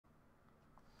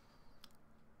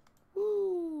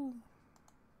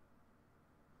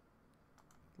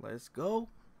Let's go.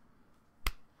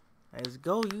 Let's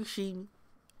go. You see me.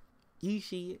 You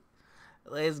see it.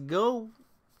 Let's go.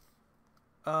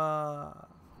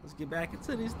 Let's get back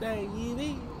into this thing. You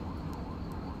mean?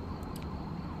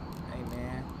 Hey,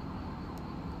 man.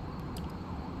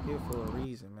 Here for a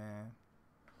reason, man.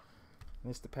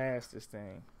 It's to pass this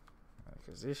thing.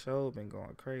 Because this show been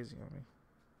going crazy on me.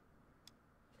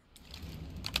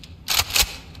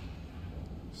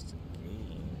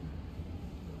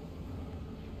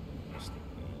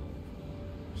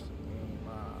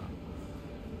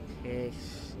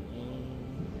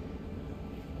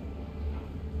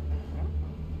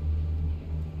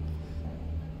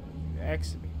 You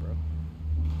asking me, bro.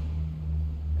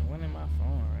 And when in my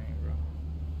phone ring, bro?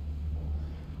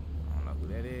 I don't know who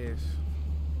that is.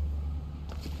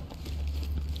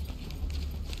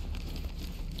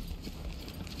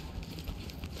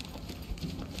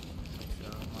 Make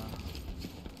sure my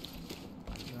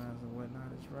guns and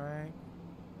whatnot is right.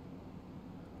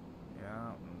 Yeah,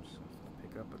 I'm just gonna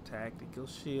pick up a tactical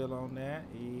shield on that.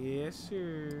 Yes,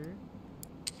 sir.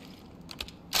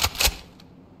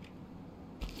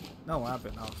 No, I've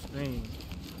been off screen.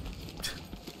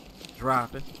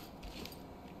 Dropping. I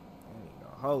ain't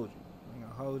gonna hold you. I ain't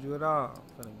gonna hold you at all.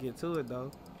 I'm finna get to it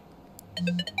though.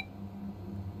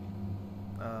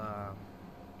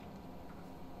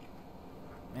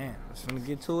 Man, I'm just finna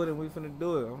get to it and we finna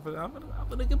do it. I'm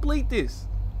finna complete this.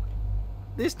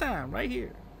 This time, right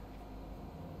here.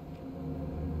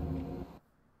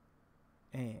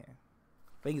 Man,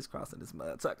 fingers crossed in this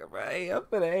motherfucker, right? I'm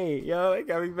finna, hey, yo, they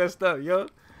got me messed up, yo.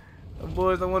 The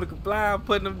boys don't want to comply. I'm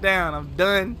putting them down. I'm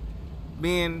done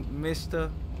being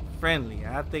Mr. Friendly.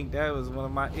 I think that was one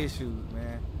of my issues,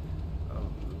 man.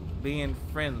 Being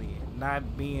friendly,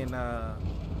 not being, I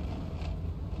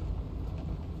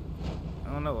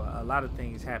don't know, a lot of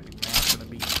things happy, man. I'm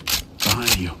gonna be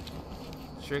behind you.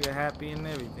 Trigger happy and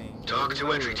everything. Talk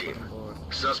to entry team.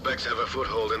 Suspects have a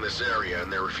foothold in this area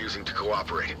and they're refusing to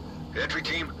cooperate. Entry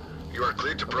team, you are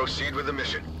cleared to proceed with the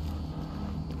mission.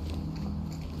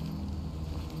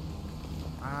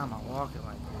 Why am I walking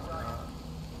like this, dog?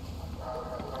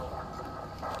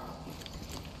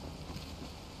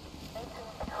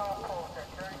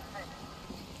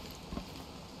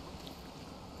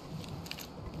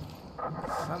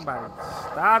 Somebody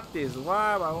stop this.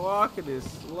 Why am I walking this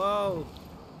slow?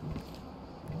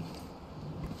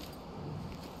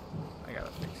 I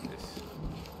gotta fix this.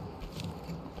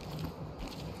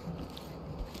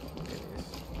 There it is.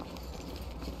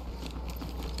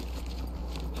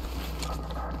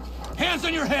 Hands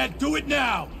on your head! Do it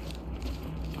now!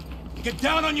 Get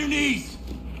down on your knees!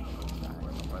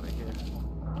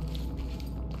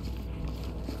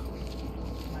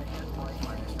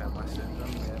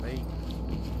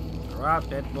 Drop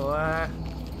that boy.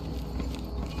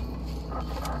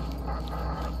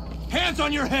 Hands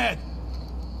on your head!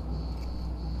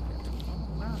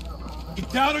 Get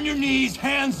down on your knees,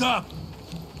 hands up!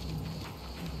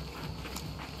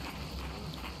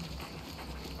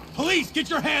 Police,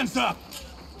 get your hands up!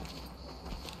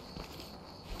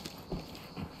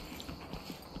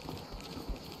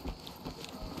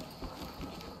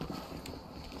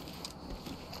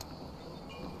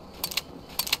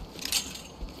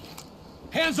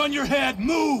 Hands on your head,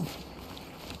 move!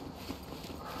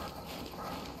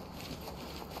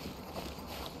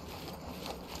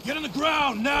 Get on the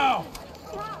ground, now!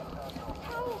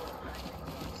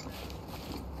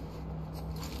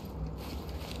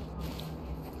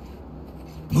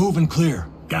 Move and clear.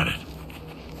 Got it.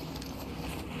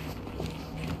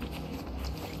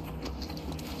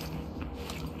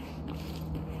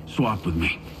 Swap with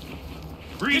me.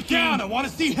 Get down, I want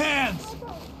to see hands!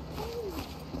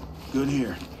 Good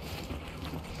here.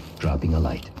 Dropping a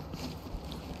light.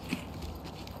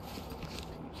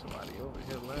 Somebody over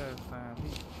here last time.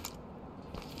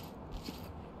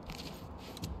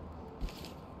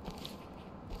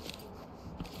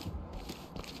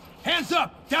 Hands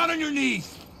up! Down on your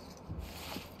knees!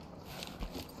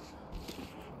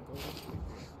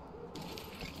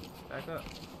 Back up.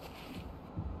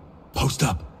 Post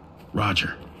up.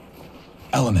 Roger.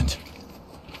 Element.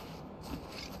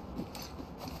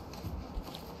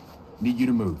 Need you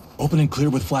to move. Open and clear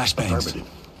with flashbangs. Affirmative.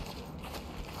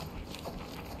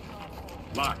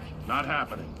 Lock. Not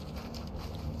happening.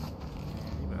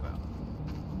 Man, you better.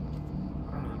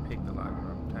 I don't even pick the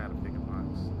locker up. I'm tired of picking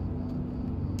locks.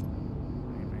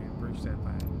 Hey man, breach that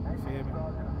thing. You feel me?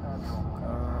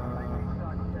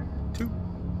 2.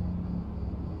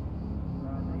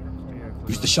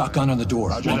 Use the shotgun on the door.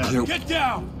 One clear. Get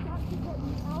down!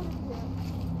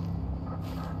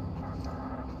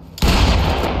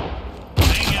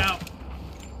 Hang out.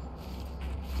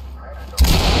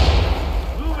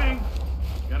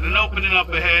 up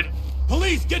ahead.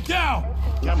 Police, get down!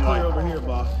 Got clear over here,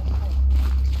 boss.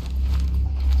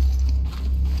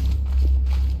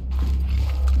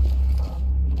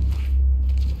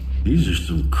 These are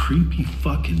some creepy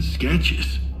fucking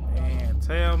sketches. Man,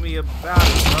 tell me about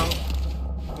it, bro.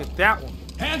 Look at that one.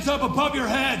 Hands up above your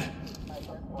head!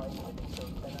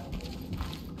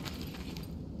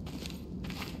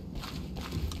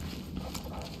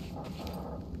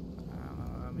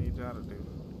 I need y'all to do.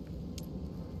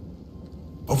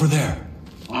 Over there.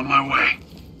 On my way.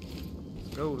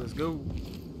 Let's go, let's go.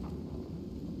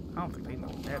 I don't think they know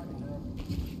that means.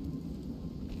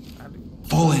 I do.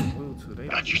 Fall in. They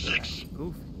Got you 6.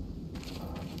 Goofy.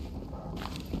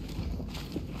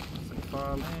 Once they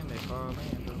fall in, they fall in,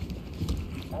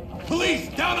 though. Police,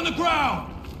 down on the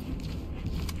ground!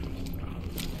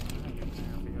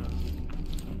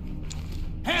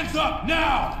 Hands up,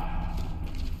 now!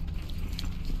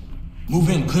 Move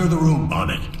in, clear the room. On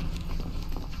it.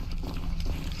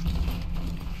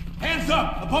 Hands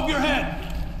up, above your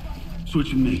head!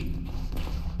 Switching me.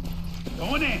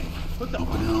 Going in. Put the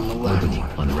opening on the left. Opening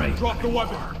on the right. Drop the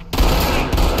weapon.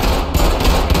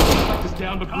 This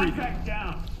down to breathe. Contact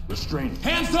down. Restrain.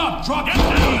 Hands up! Drop the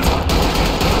weapon!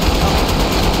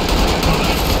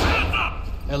 Hands up!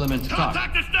 Element, talk.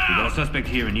 Contact us We got a down! suspect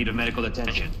here in need of medical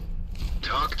attention.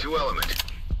 Talk to Element.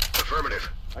 Affirmative.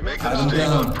 Make got the him mistake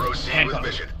down. and proceed with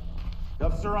mission.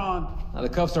 Cuffs are on. Now the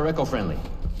cuffs are eco-friendly.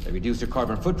 They reduce your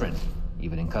carbon footprint,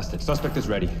 even in custody. Suspect is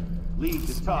ready. Lead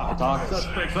to talk. Talk.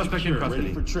 Suspect Suspect in custody.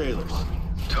 ready for trailers.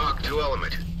 Talk to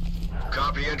Element.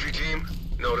 Copy entry team.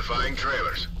 Notifying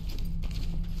trailers.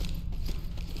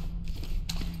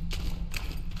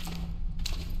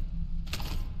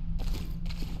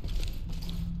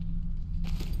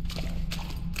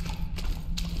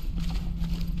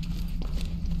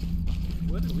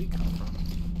 Where did we come from?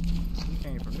 We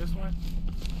came from this one?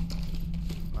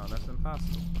 No, that's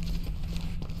impossible.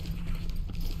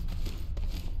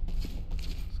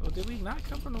 So did we not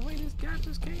come from the way this guy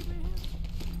just came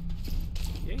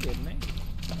in here? Yeah, man.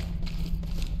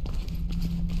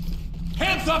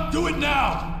 Hands up! Do it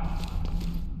now!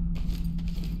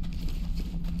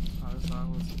 Oh, this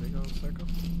always a big old circle.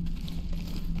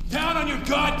 Down on your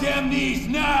goddamn knees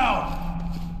now!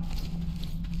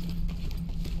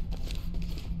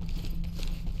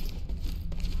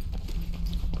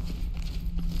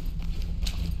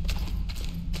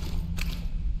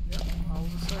 Yep,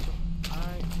 always a circle.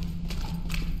 Alright.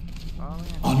 Fall in.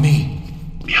 On me.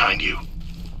 Behind you.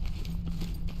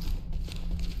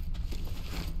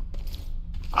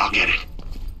 I'll get it.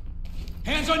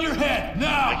 Hands on your head,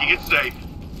 now! Making it safe.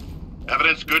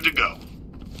 Evidence good to go.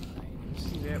 I didn't even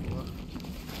see that, boy.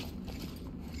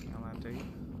 I'll have to tell you.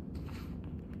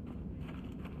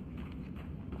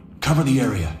 Cover the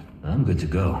area. I'm good to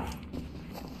go.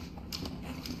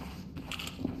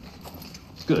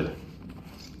 Good.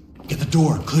 Get the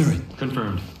door, clear it.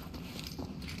 Confirmed.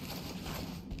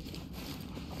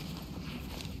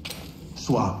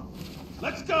 Swap.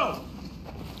 Let's go!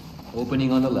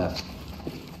 Opening on the left.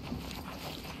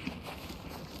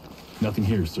 Nothing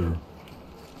here, sir.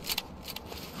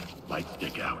 Light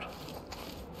stick out.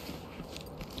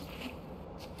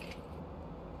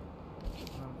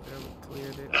 There we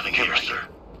cleared it. Nothing here, sir.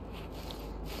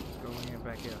 Go in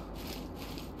back out.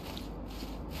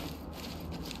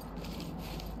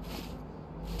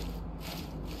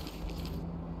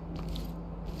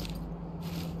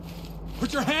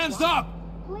 Put your hands up!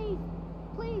 Please,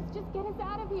 please, just get us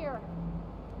out of here.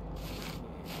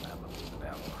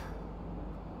 That one.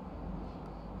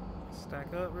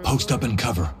 Stack up real Post quick. up and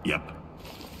cover. Yep.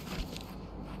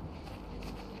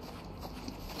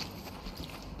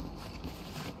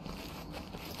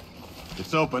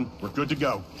 It's open. We're good to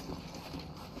go.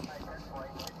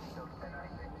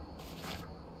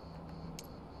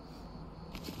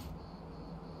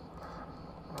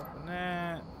 Open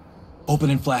that. Open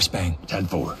and flashbang.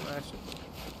 10-4. Flash it.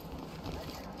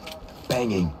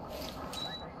 Banging.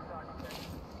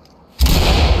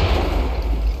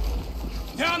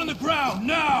 Down on the ground,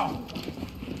 now!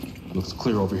 Looks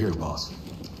clear over here, boss.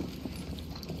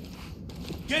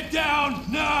 Get down,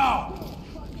 now!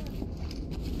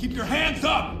 Keep your hands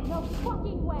up! No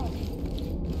fucking way.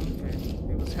 Okay.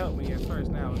 It was help me at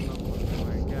first, now it's no fucking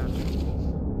way. Gotcha.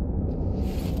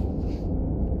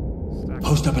 Stack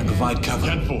Post up and again. provide cover.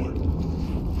 10-4. We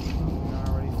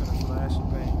already finna flash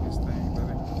and bang this thing,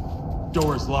 baby.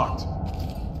 Door is locked.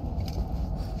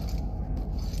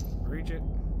 Reach it.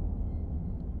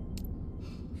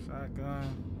 Shotgun.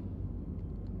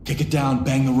 Kick it down,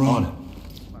 bang the room.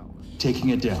 Oh, Taking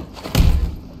it down.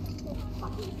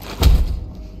 there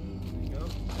you go.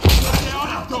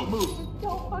 Down, don't move.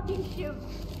 Don't fucking shoot.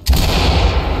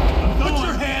 Put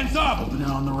your hands up! Open it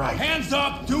on the right. Hands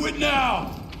up! Do it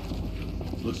now!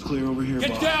 Looks clear over here,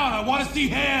 Get boss. down! I want to see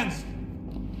hands!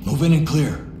 Move in and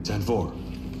clear. 10-4.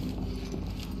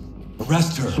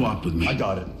 Arrest her. Swap with me. I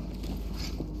got it.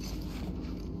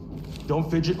 Don't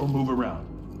fidget or move around.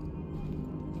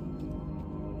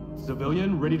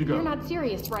 Civilian, ready to go. You're not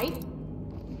serious, right?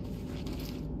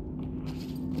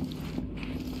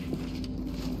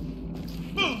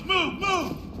 Move! Move!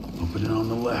 Move! Open it on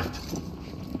the left.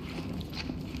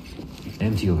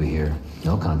 Empty over here.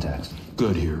 No contacts.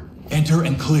 Good here. Enter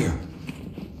and clear.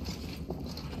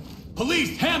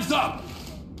 Police, hands up!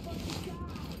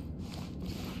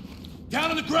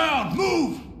 Down on the ground!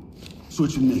 Move!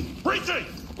 Switch with me. Precinct!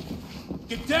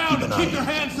 Get down and keep your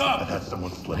hands up! Had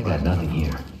someone slip I got nothing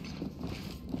here.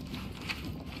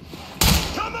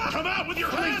 Come out! Come out with your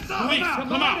hands up! Police,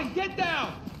 Come out! and get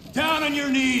down! Down on your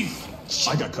knees!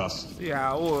 I got cuffs.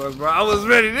 Yeah, I was, bro. I was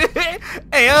ready to.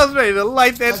 Hey, I was ready to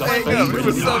light that thing up. It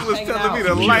was something was telling me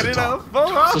to light it up.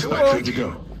 Suspect, good to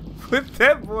go. Put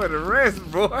that boy to rest,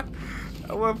 boy.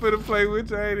 I wasn't finna play with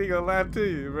you. I ain't even gonna lie to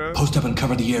you, bro. Post up and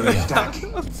cover the area. I'm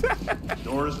tired.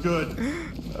 Door is good.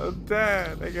 I'm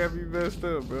tired. They got me messed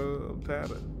up, bro. I'm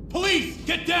tired of. Police,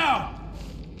 get down!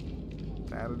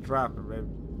 Tired of dropping, baby.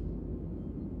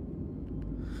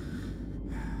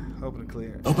 Open and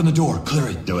clear. Open the door. Clear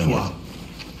it. Doing it. I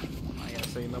ain't gotta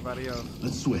say nobody else.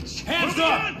 Let's switch. Hands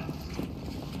up!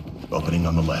 Opening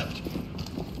on the left.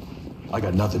 I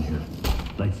got nothing here.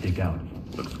 Lights stick out.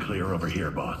 Looks clear over here,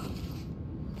 boss.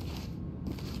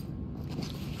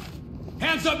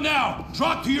 Hands up now!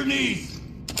 Drop to your knees!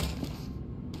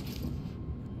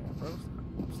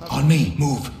 On me.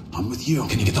 Move. I'm with you.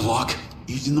 Can you get the lock?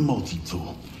 Using the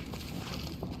multi-tool.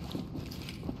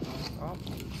 Oh.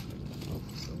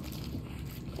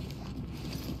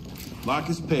 Lock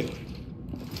is picked.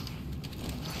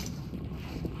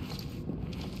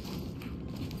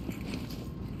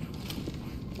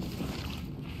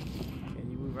 Can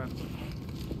you move out?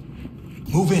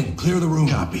 Move in. Clear the room.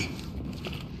 Copy.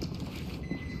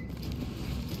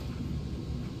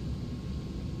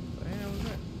 What the hell was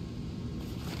that?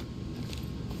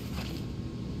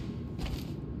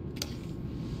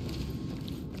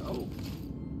 Oh.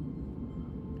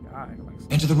 God, like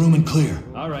Enter the room and clear.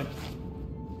 All right.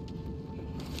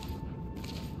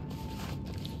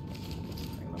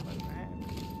 ain't nobody behind.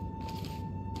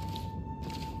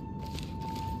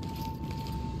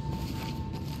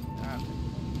 God,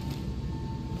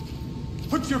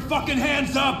 Put your fucking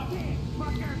hands up!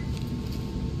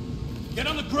 Get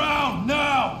on the ground,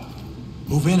 now!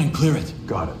 Move in and clear it.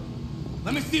 Got it.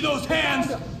 Let me see those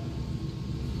hands!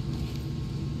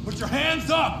 Put your hands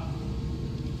up!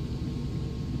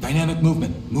 Dynamic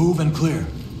movement. Move and clear.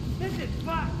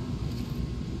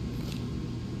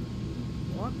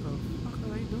 what the fuck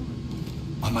are they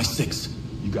doing? On my 6.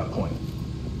 You got point.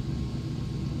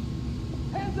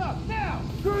 Hands up, now!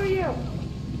 Screw you!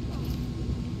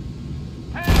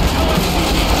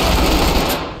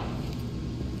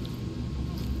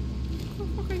 What the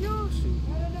fuck are y'all shooting?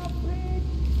 Head up, pig!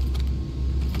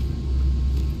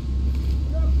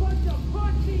 You're a bunch of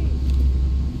pussies!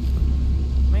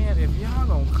 Man, if y'all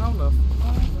gonna come to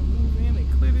fuck and move in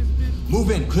and clear this bitch.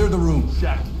 Move in. Clear the room.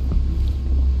 Shack.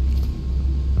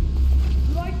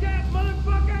 You like that,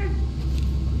 motherfuckers?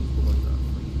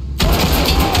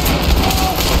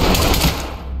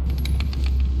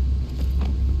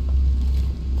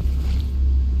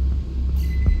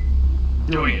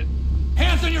 Doing it.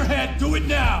 Hands on your head, do it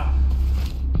now!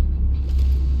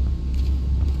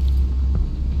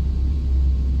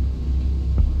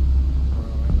 Bro,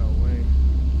 ain't no way.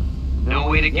 No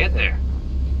way to get there.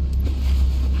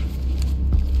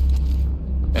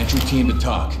 Entry team to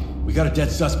talk. We got a dead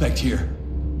suspect here.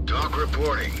 Talk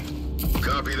reporting.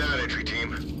 Copy that, entry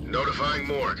team. Notifying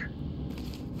morgue. I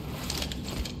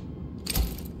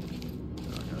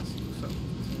gotta see what's up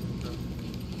with this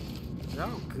thing, though.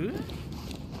 Y'all good?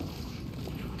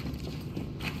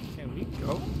 Can we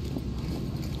go?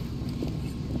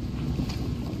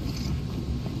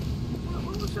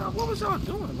 What was y'all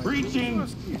doing? Like, Breaching.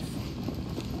 what's your excuse?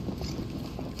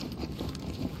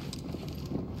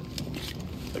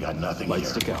 I got nothing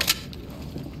Lights here. stick out.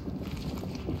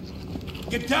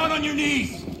 Get down on your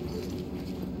knees!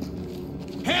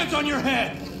 Hands on your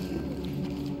head!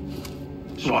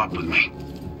 Swap with me.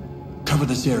 Cover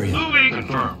this area. Moving.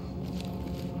 Confirm.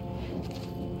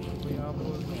 Where y'all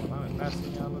boys going? I done not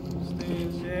seen y'all up the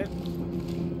stairs yet.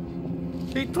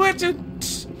 He twitching!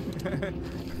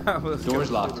 I was Door's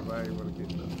gonna locked. shoot him, I ain't wanna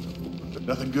get up.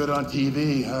 Nothing good on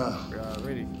TV, huh? You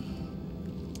already.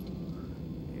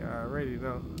 You already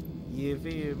know. You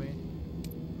feel me?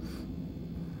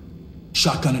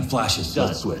 Shotgun and flashes.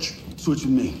 Let's switch. Switch with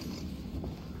me.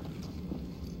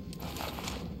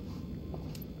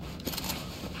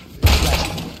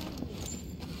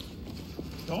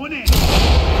 Going in.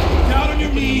 Down on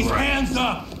your knees, hands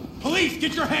up. Police,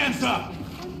 get your hands up.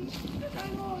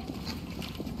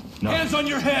 No. Hands on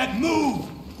your head, move.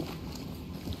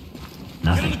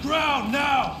 Nothing. Get on the ground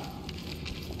now.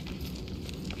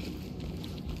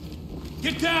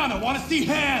 Get down, I want to see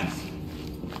hands.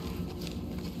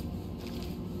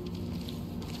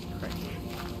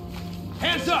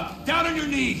 Hands up, down on your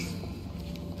knees.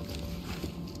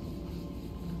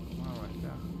 Alright, now.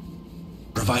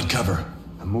 Provide cover.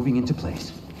 I'm moving into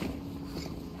place.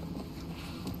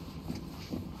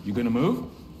 You gonna move?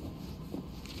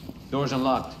 Doors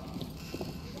unlocked.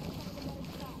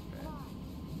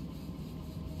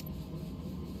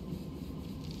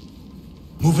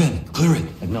 Move in. Clear it.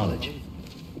 Acknowledge.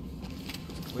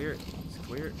 Clear it. It's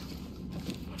cleared.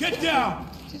 Get down.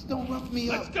 Just don't rough me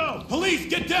Let's up. go. Police,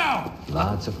 get down.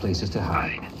 Lots of places to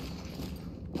hide.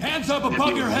 Hands up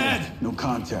above your head. No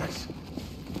contacts.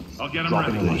 I'll get him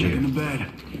Dropping a ready. light. In the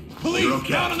bed. Police, You're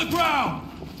okay. down on the ground.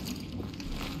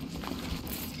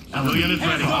 Civilian is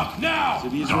Hands up, now.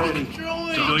 City is ready. Talk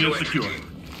Civilian to entry secure. team.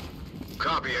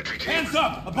 Copy, entry team. Hands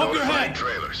up, above your Notifying head.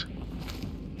 trailers.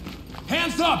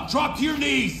 Hands up, drop to your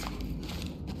knees.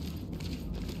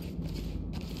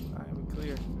 Alright, we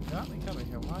clear. Y'all ain't coming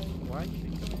here. Why you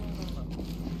think coming here? I don't know.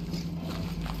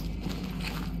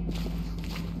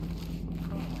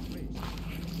 Come on, please.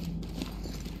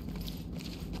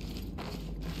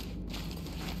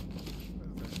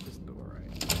 Where's this door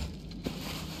right?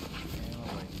 Yeah,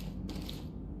 I'll wait.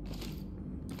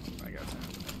 I got time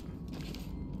for that.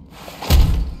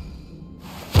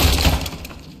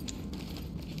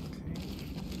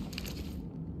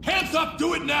 Hands up,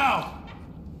 do it now.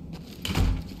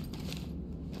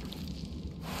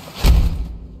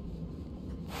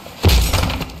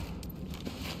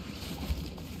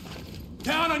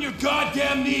 Down on your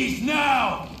goddamn knees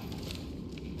now.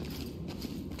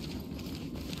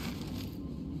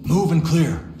 Move and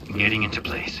clear. Getting into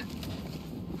place.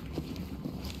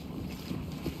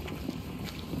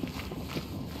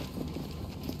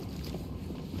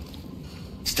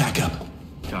 Stack up.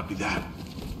 Copy that.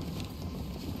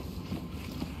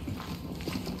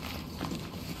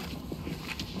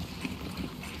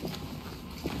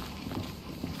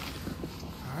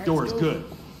 Alright, Door let's is go. good.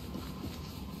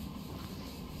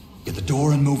 Get the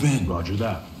door and move in. Roger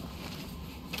that.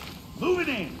 Move it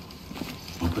in.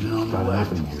 Open it on the Got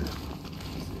left. nothing here.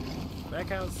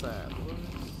 Back outside,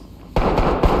 boys.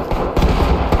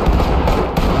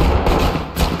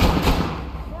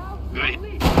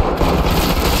 Good.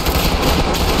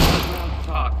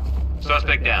 Talk.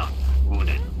 Suspect down.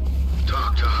 Wounded.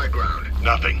 Talk to high ground.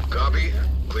 Nothing. Copy.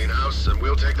 Clean house, and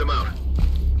we'll take them out.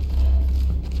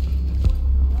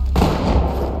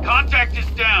 Contact is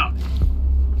down.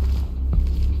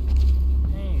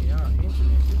 Hey, y'all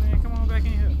injured, man. Come on back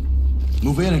in here.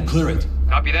 Move in and clear it.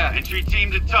 Copy that. Entry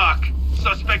team to talk.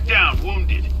 Suspect down.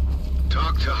 Wounded.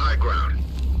 Talk to high ground.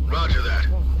 Roger that.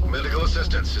 Medical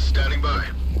assistance is standing by.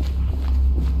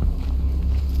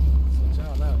 So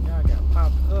y'all out. Y'all got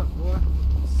popped up, boy.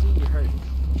 See you hurt.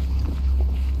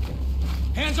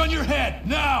 Hands on your head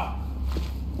now.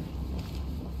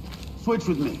 Switch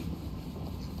with me.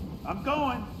 I'm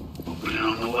going. Open it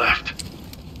on the left.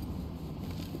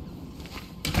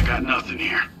 I got nothing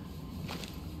here.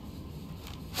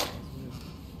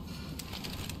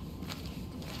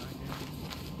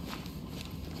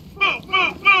 Move,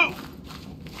 move,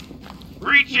 move!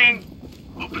 Reaching.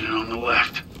 Open it on the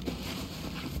left.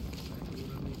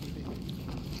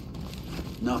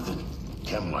 Nothing.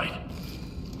 Chem light.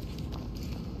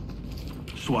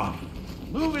 Swap.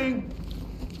 Moving.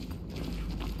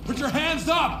 Put your hands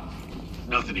up.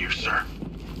 Nothing here, sir.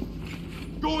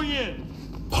 Going in.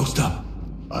 Post up.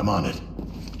 I'm on it.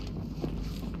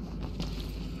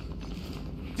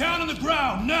 Down on the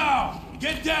ground now.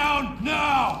 Get down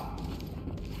now.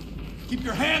 Keep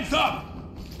your hands up.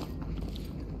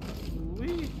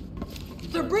 Wee.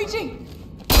 They're breaching!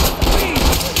 Please.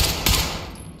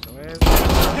 So as Keep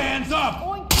your hands up.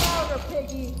 Point louder,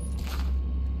 Piggy!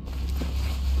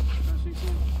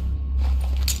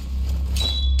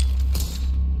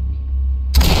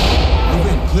 Move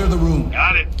in. Clear the room.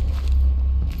 Got it.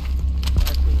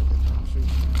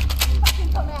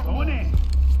 Fucking come at Going me! in.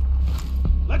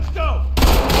 Let's go.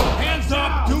 Hands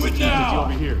up. Do it Over now.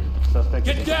 here. Suspect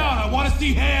Get down. I want to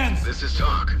see hands. This is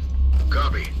talk.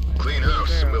 Copy. Clean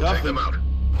house, and we'll take them out.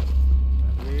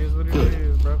 It is what it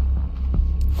is, bro.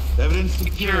 Evidence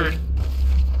Secured.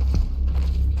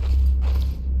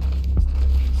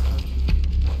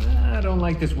 I don't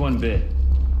like this one bit.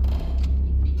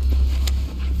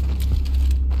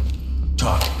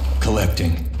 Talk.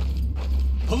 Collecting.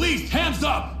 Police, hands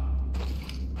up!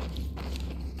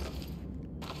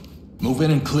 Move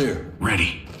in and clear.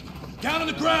 Ready. Down on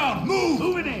the ground, move!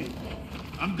 Moving in.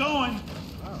 I'm going.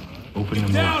 Opening Get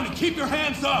them down and keep your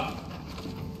hands up!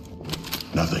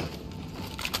 Nothing.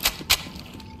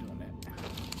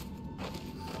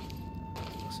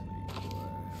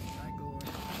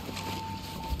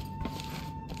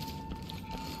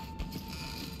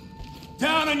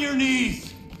 Down on your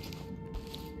knees!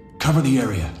 Cover the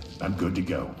area. I'm good to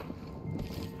go.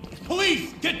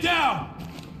 Police, get down!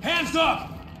 Hands up!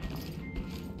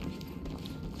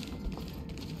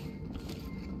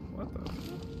 What the?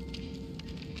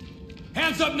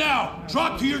 Hands up now!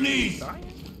 Drop to your knees!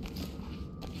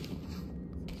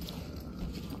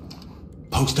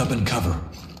 Post up and cover.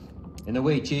 In the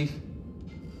way, Chief.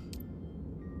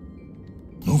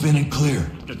 Move in and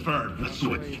clear. Confirmed. Let's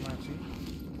switch.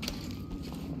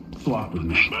 Swap with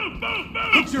me.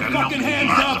 Put your fucking hands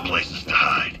Lots up! of places to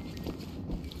hide.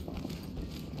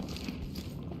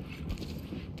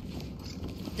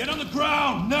 Get on the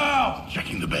ground, now!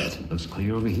 Checking the bed. Looks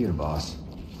clear over here, boss.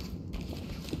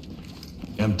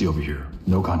 Empty over here.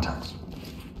 No contacts.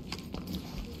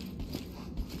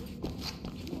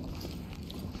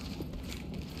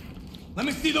 Let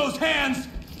me see those hands!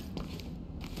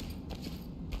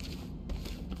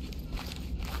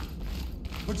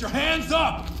 Put your hands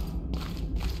up!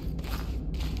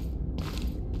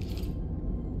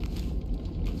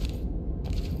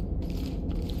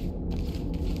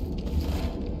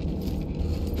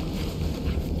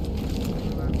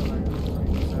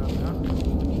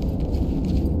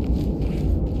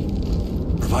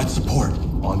 Provide support.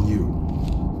 On you.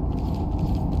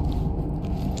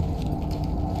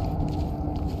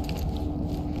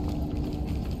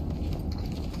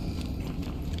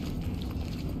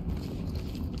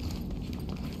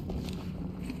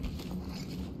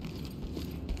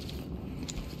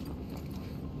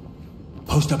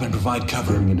 Post up and provide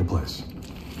cover. Getting into place.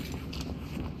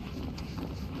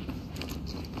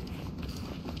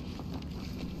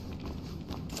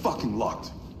 It's fucking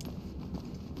locked.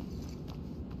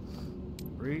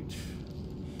 Reach.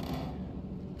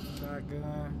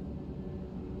 Shotgun.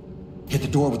 Hit the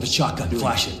door with the shotgun.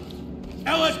 Flash it.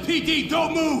 LSPD,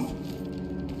 don't move!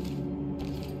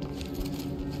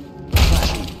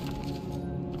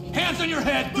 Hands on your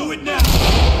head, do it now!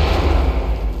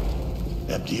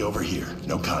 Empty over here.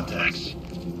 No contacts.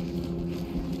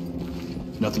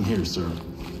 Nothing here, sir.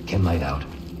 Chem light out.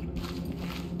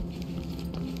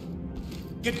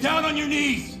 Get down on your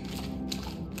knees!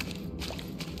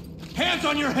 Hands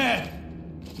on your head!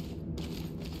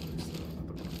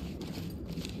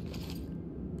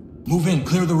 Move in.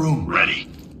 Clear the room. Ready.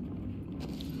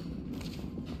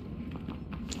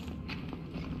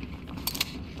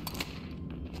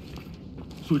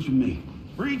 Switching me.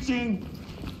 Breaching!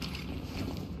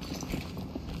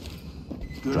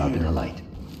 Good Drop in here. a light.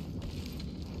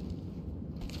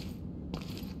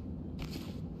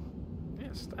 Yeah,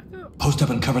 stack up. Post up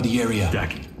and cover the area.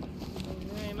 Jackie.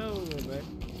 You ain't over there, baby.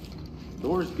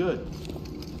 Door's good.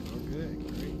 Oh, good.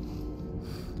 Great.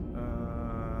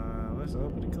 Let's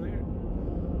open and clear.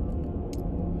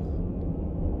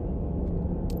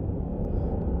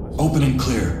 Open and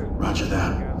clear. Roger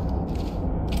that.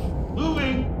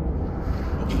 Moving!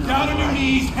 Get down on your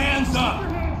knees, hands up!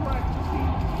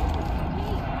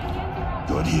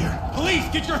 Good here. Police,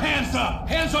 get your hands up!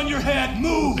 Hands on your head,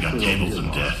 move! We got tables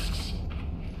and desks.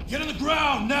 Get on the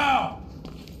ground, now!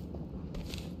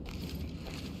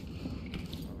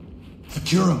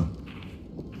 Secure him.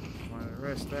 Want to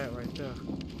arrest that right there.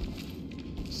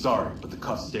 Sorry, but the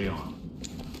cuffs stay on.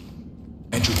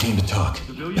 Entry team to talk.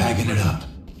 Bagging it up.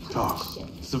 Talk.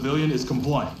 Civilian is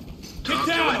compliant. Get Talk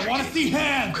to down, I entry want to team. see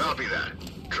hands! Copy that.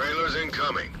 Trailers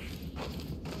incoming.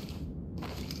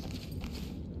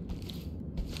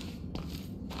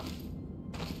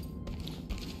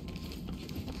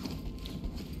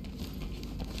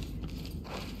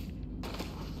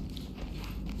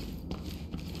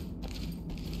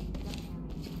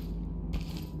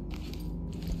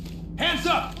 Hands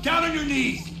up! Down on your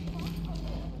knees!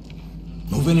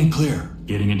 Move in and clear.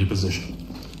 Getting into position.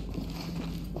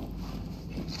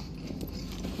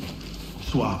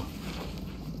 Swap.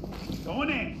 Going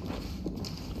in.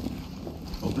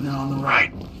 Open it on the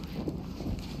right.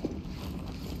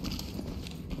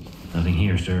 Nothing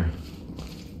here, sir.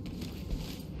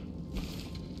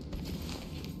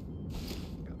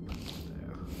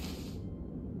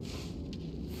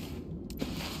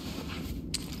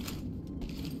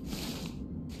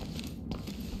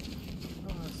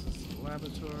 Oh, this is the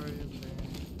laboratory.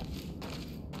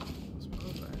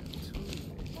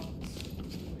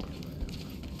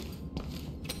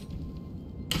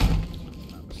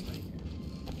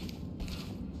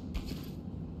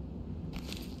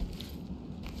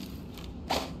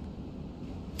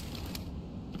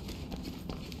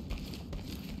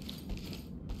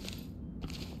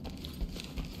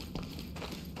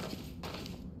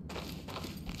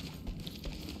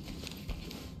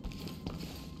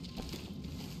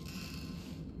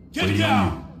 Get Waiting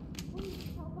down!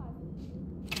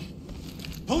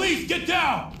 Police, get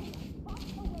down!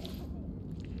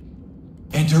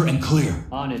 Enter and clear.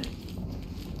 On it.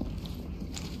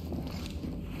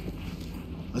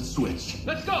 Let's switch.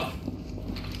 Let's go!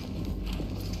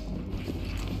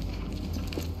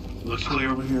 Looks clear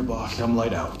over here, boss. Come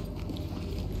light out.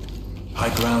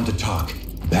 High ground to talk.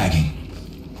 Bagging.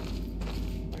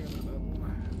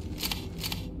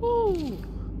 Woo!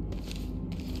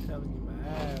 Telling you my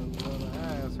ass, bro, my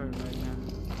ass hurt right now.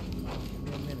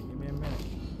 Give me a minute.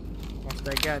 Once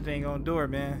that goddamn gonna do it,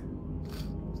 man.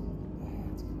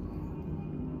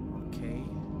 Okay.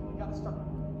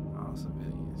 All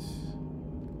civilians.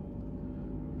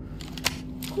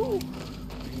 Woo!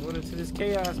 Bring order to this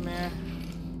chaos, man.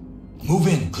 Move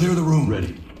in. Clear the room.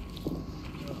 Ready.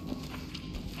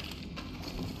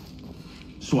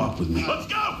 Swap with me. Let's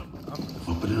go!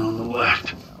 Open it on the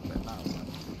left.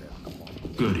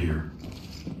 Good here.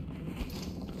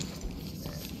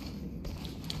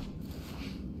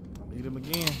 Lead him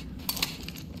again.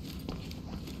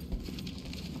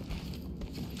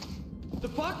 The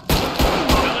fuck?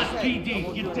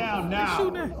 LSPD, get down now!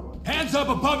 Shooting at? Hands up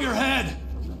above your head.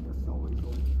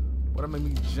 What made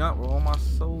me jump? Where all my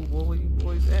soul boy, you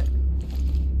boys at?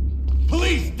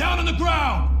 Police, down on the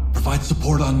ground! Provide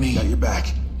support on me. Got your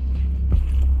back.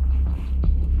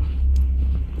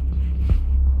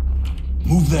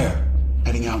 Move there.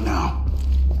 Heading out now.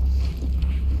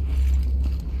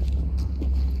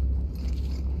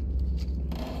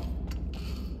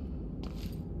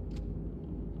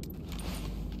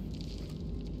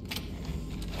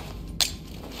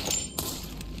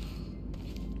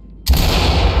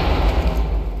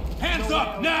 Hands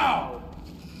up now!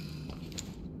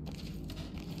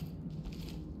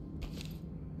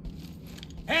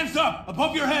 Hands up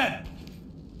above your head!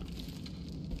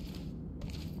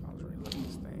 I was ready to let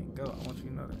this thing go. I want you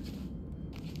to know that.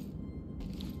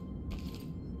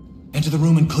 Enter the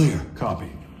room and clear. Copy.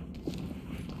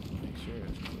 Make sure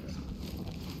it's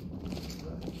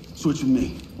clear. Switch with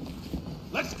me.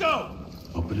 Let's go!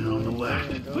 Open it on the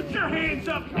left. Put your hands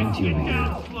up and Empty get room.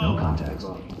 down No slow! contacts.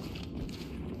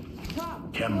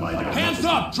 Chem by there. Hands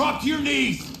up! Drop to your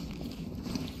knees!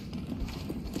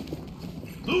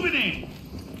 Move it in!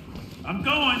 I'm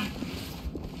going! I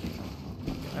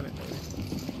didn't know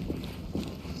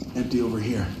that. Empty over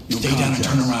here. No Stay down and contacts.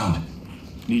 turn around.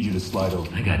 Need you to slide over.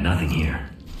 I got nothing here.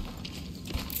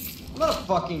 I'm not a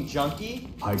fucking junkie.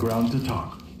 High ground to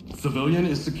talk. Civilian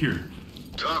is secured.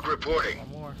 Talk reporting. One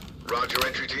more. Roger,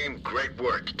 entry team. Great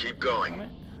work. Keep going. Damn it.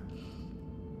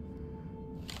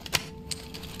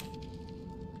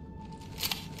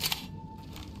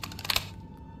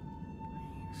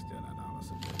 Still not all the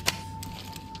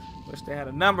civilians. Wish they had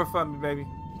a number for me, baby.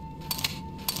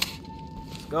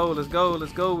 Let's go, let's go,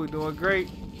 let's go. We're doing great.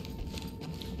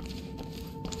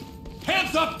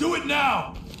 Hands up! Do it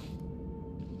now!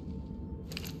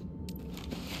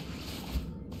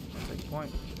 Take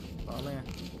point. Fall in.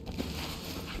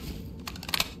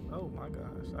 Oh my gosh,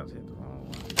 I just hit the wrong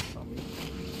one. It's on me.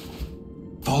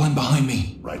 Fall in behind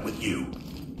me. Right with you.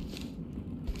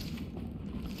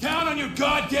 Down on your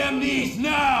goddamn knees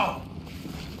now!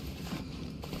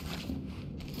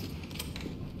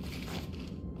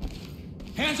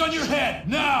 Hands on your head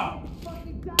now!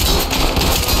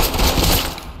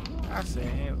 I said,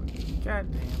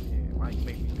 goddamn, yeah. Why you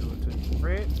make me do it to you,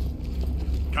 Fred?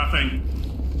 Cuffing.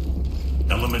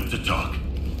 Element to talk.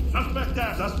 Suspect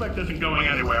down. Suspect isn't going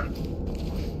anywhere.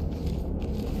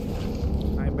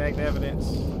 I ain't back to evidence.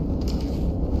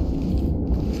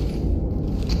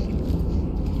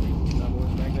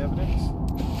 Back to evidence.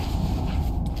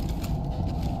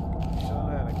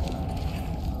 Sure had a gun.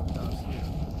 I was here.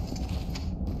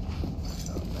 I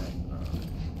shot back, bro.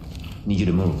 Need you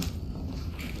to move.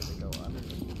 Did it go under?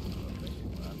 Make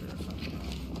it under or something.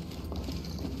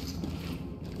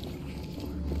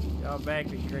 Y'all back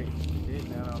is great. You did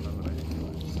that, I don't know what I did.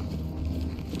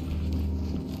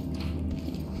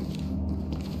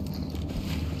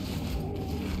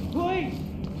 Police!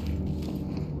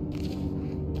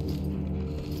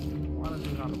 Why don't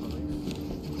you not the police?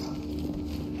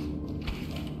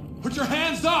 Put your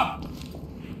hands up!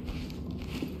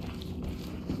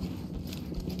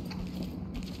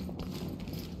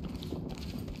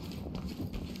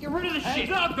 Get rid of the shit!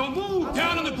 Hands up! Don't move!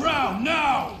 Down on the ground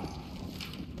now!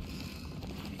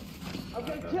 I'm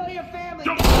gonna kill your family!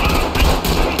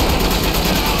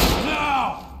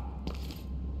 Now!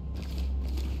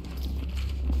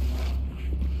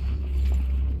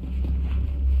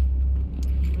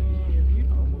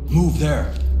 Move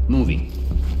there. Moving.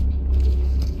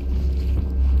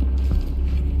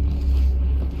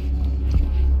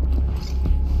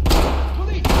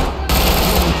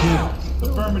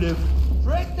 Affirmative.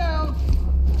 Straight down.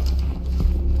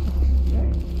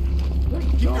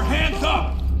 Keep your hands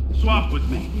up! Swap with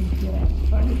me.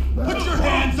 Put your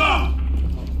hands up!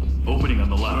 Opening on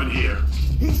the left. Right here.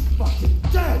 He's fucking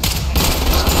dead.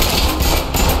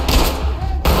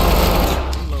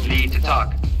 Lead to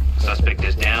talk. Suspect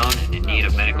is down and in need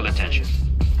of medical attention.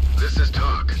 This is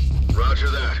Talk. Roger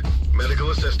that. Medical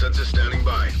assistance is standing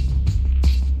by.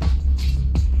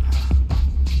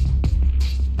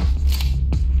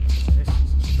 This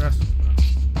is stressful, bro.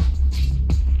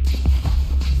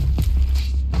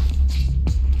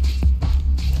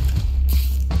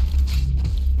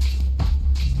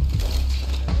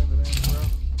 Evidence, bro.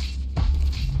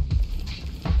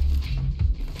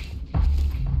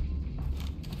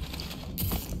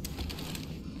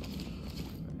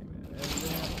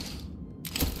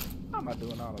 I'm not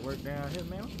doing all the work down here,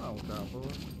 man. What's wrong with y'all,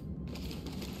 boys?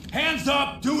 Hands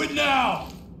up! Do it now!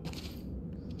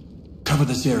 Cover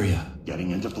this area.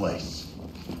 Getting into place.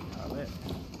 I'll let.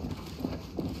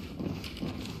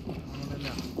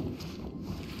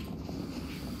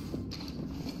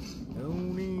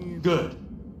 Don't need. Good.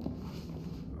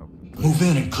 Move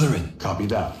in and clear it. Copy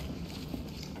that.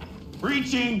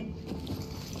 Breaching!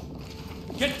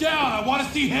 Get down! I want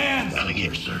to see hands! Nothing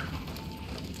here, sir.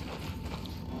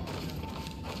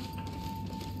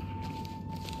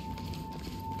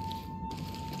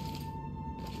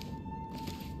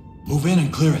 Move in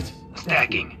and clear it.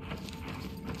 Stacking.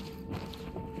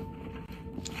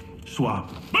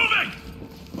 Swap. Moving!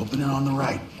 Opening on the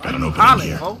right. Got an opening Holly,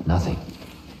 here. Fo. Nothing.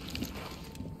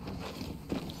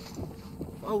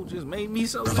 Fo just made me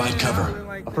so Provide mad. cover. Hollering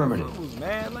like that. Affirmative. Fo was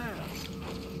mad loud.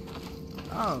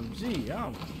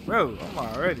 Bro, I'm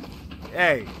already.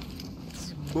 Hey,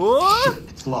 boy.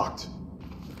 It's locked.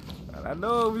 I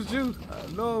know it was you.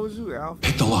 I know it was you, Alpha.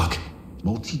 Pick the lock.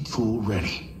 Multi-tool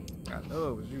ready. I know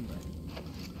it was you, man.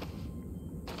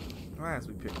 Why has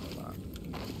we picked a lot?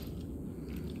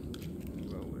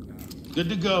 Roll it down. Good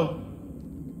to go.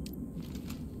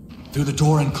 Through the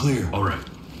door and clear. All right.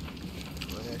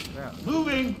 Roll that shit out.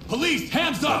 Moving! Police,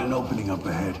 hands Got an up! opening up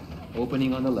ahead.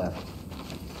 Opening on the left.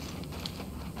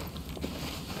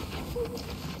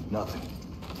 Nothing.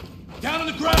 Down on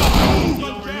the ground!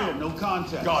 Over here, no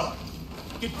contact. Got it.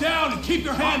 Get down and keep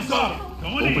your hands up!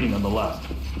 Going in. Opening on the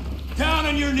left. Down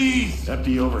on your knees!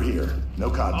 Empty over here. No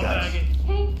I'll contact. bag it.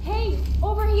 Hey,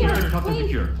 over here. Secure, cuffed and Please.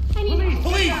 secure. I need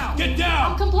Police, get I'm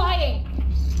down! complying.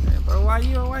 Hey, bro, why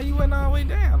you went all the way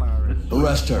down already?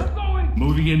 Arrest her.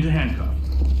 Moving into handcuffs.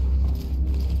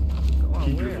 Go on,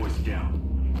 Keep your where? voice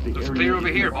down. The Looks area clear over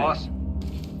is here, safe. boss.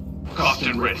 Cuffed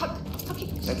and ready.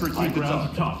 Entry High team to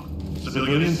ground talk. to talk.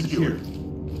 Civilian is secure.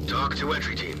 Talk to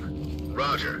entry team.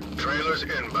 Roger. Trailers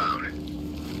inbound.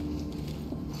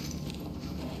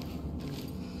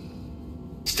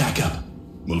 Stack up.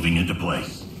 Moving into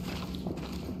place.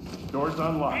 Doors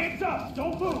unlocked. Hands up!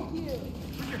 Don't move!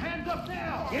 Put your hands up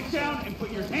now! Get down and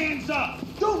put your hands up!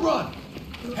 Don't run!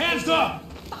 Hands up!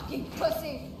 Fucking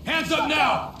pussy. Hands up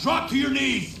now! Drop to your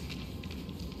knees!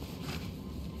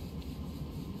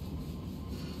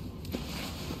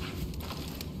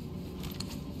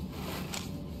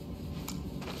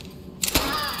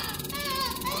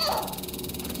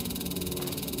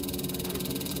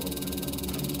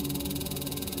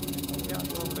 Y'all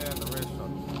go over there in the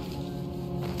restaurant.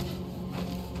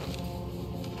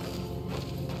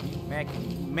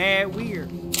 Mad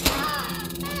weird.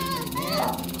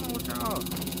 What's wrong?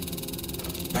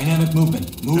 Dynamic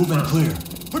movement. Move and clear.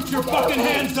 Put your fucking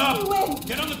hands up! You win.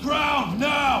 Get on the ground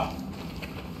now!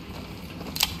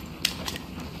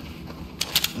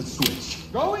 Let's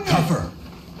switch. Going in! Cover.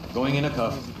 Going in a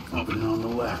cuff. Opening on the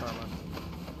left.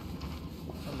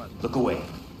 Look away.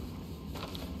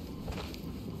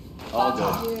 All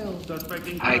good. You. Suspect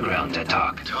in High ground to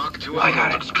talk. Talk to I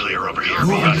got it. Looks clear over here. Talk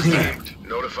Move and clear. received.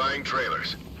 Notifying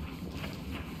trailers.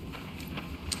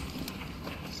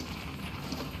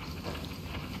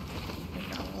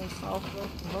 I want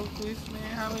soft promote this, man.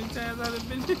 How many times I've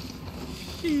been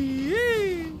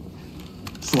Shit.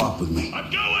 Swap with me.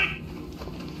 I'm going!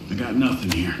 I got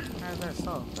nothing here. How's that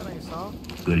soft? That ain't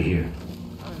soft. Good here.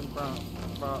 I just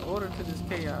brought order to this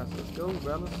chaos. Let's go,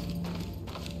 fellas.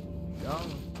 Go.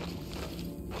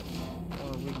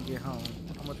 Or we can get home.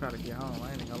 I'm gonna try to get home.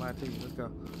 I ain't gonna lie to you. Let's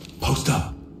go. Post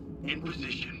up. In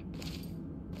position.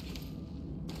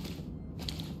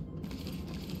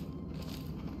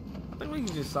 I think we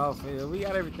can just soft it. We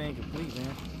got everything complete,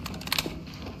 man.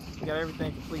 We got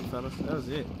everything complete, fellas. That was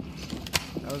it.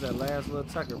 That was that last little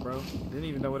tucker, bro. Didn't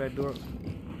even know where that door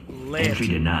led. Entry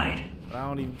denied. But I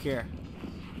don't even care.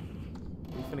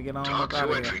 We finna get on Talk up out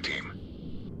to of entry here.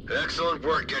 team. Excellent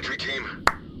work, entry team.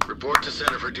 Report to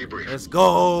center for debrief. Let's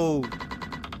go.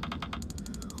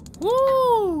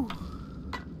 Woo!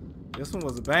 This one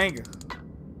was a banger.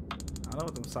 I know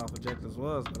what them soft objectives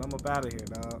was, but I'm up out of here,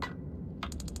 dog.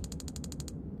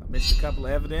 I missed a couple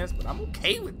of evidence, but I'm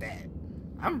okay with that.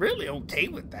 I'm really okay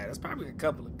with that. It's probably a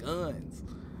couple of guns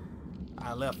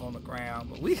I left on the ground,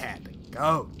 but we had to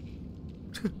go.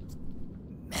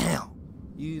 Now,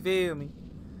 you feel me?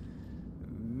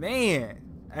 Man.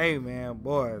 Hey, man,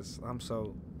 boys. I'm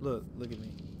so... Look at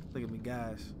me. Look at me,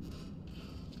 guys.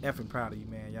 Effing proud of you,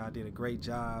 man. Y'all did a great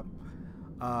job.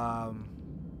 I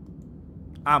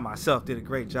myself did a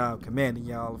great job commanding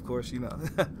y'all, of course, you know.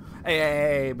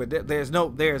 hey, but there's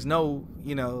no,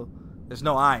 you know, there's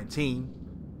no I in team.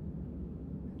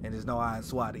 And there's no I in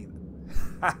SWAT either.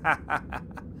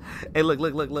 Hey,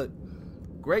 look.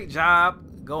 Great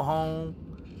job. Go home.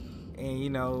 And,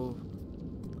 you know,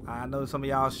 I know some of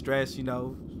y'all stressed, you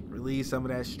know, release some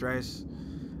of that stress.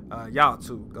 Y'all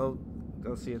too. Go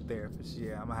see a therapist.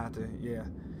 Yeah, I'm gonna have to, yeah.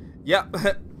 Yep.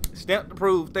 Stamp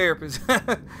approved therapist.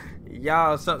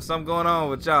 Y'all, something going on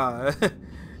with y'all.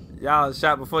 Y'all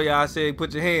shot before y'all said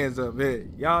put your hands up. Hey,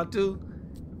 y'all too?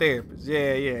 Therapist.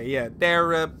 Yeah.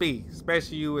 Therapy.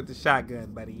 Especially you with the shotgun,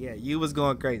 buddy. Yeah, you was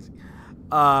going crazy.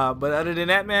 But other than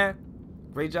that, man,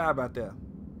 great job out there.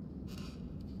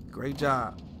 Great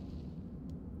job.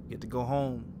 Get to go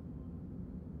home.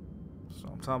 That's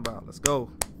what I'm talking about. Let's go.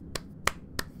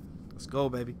 Let's go,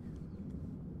 baby.